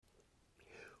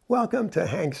Welcome to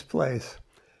Hank's Place.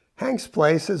 Hank's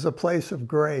Place is a place of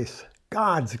grace,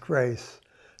 God's grace.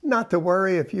 Not to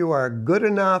worry if you are good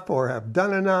enough or have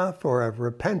done enough or have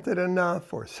repented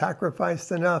enough or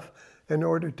sacrificed enough in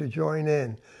order to join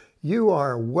in. You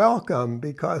are welcome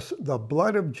because the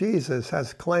blood of Jesus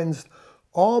has cleansed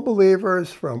all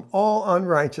believers from all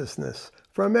unrighteousness,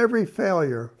 from every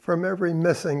failure, from every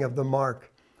missing of the mark.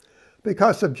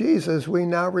 Because of Jesus, we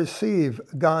now receive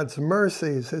God's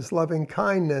mercies, His loving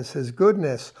kindness, His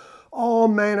goodness, all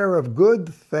manner of good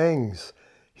things.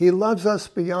 He loves us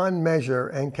beyond measure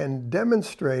and can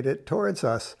demonstrate it towards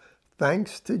us,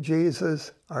 thanks to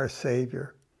Jesus, our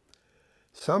Savior.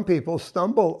 Some people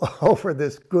stumble over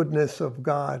this goodness of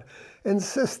God,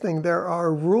 insisting there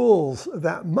are rules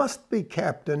that must be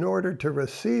kept in order to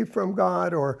receive from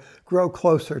God or grow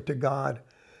closer to God.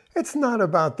 It's not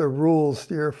about the rules,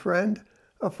 dear friend.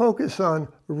 A focus on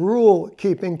rule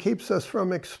keeping keeps us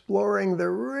from exploring the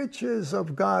riches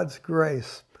of God's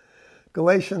grace.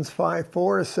 Galatians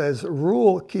 5:4 says,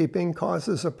 rule keeping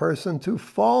causes a person to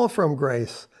fall from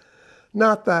grace.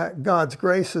 Not that God's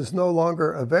grace is no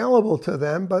longer available to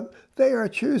them, but they are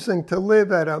choosing to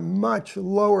live at a much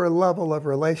lower level of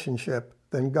relationship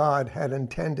than God had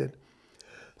intended.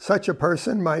 Such a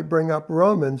person might bring up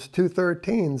Romans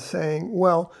 2:13 saying,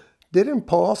 well, didn't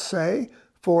Paul say,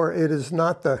 for it is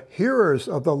not the hearers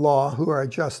of the law who are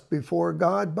just before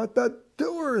God, but the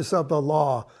doers of the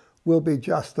law will be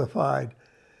justified.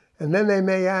 And then they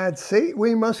may add, see,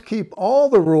 we must keep all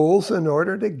the rules in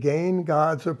order to gain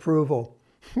God's approval.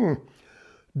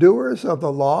 Doers of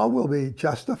the law will be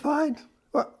justified?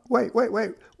 Wait.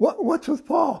 What's with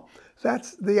Paul?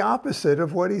 That's the opposite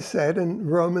of what he said in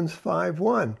Romans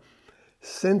 5:1.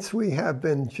 Since we have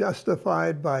been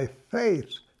justified by faith,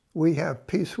 we have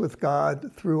peace with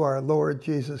God through our Lord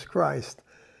Jesus Christ.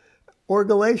 Or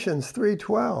Galatians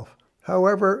 3:12.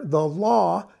 However, the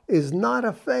law is not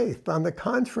of faith. On the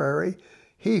contrary,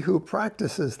 he who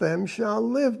practices them shall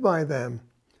live by them.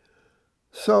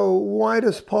 So why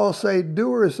does Paul say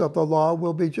doers of the law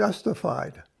will be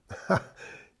justified?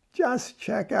 Just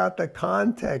check out the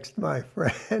context, my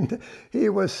friend. He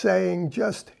was saying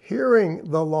just hearing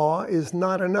the law is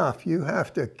not enough. You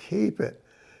have to keep it.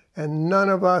 And none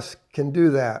of us can do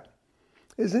that.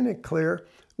 Isn't it clear?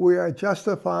 We are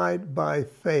justified by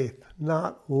faith,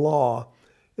 not law.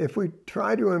 If we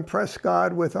try to impress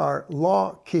God with our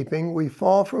law keeping, we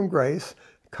fall from grace,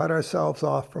 cut ourselves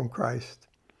off from Christ.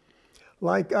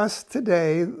 Like us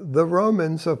today, the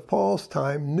Romans of Paul's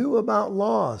time knew about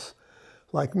laws.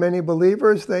 Like many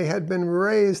believers, they had been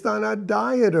raised on a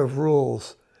diet of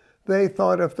rules. They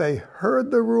thought if they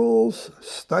heard the rules,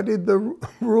 studied the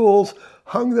rules,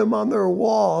 hung them on their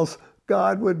walls,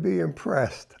 God would be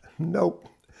impressed. Nope.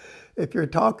 If you're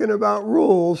talking about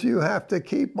rules, you have to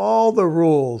keep all the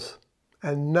rules,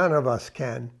 and none of us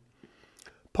can.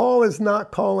 Paul is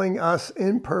not calling us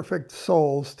imperfect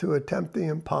souls to attempt the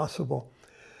impossible.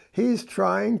 He's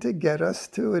trying to get us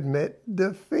to admit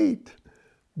defeat.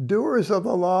 Doers of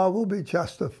the law will be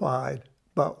justified,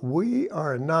 but we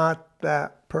are not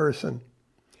that person.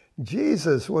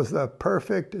 Jesus was the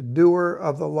perfect doer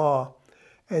of the law,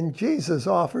 and Jesus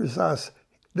offers us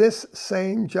this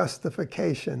same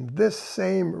justification, this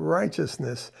same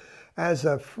righteousness as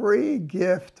a free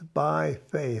gift by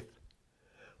faith.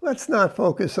 Let's not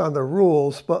focus on the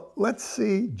rules, but let's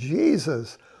see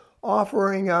Jesus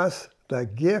offering us the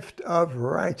gift of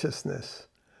righteousness.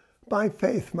 By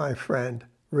faith, my friend,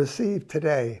 receive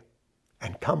today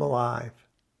and come alive.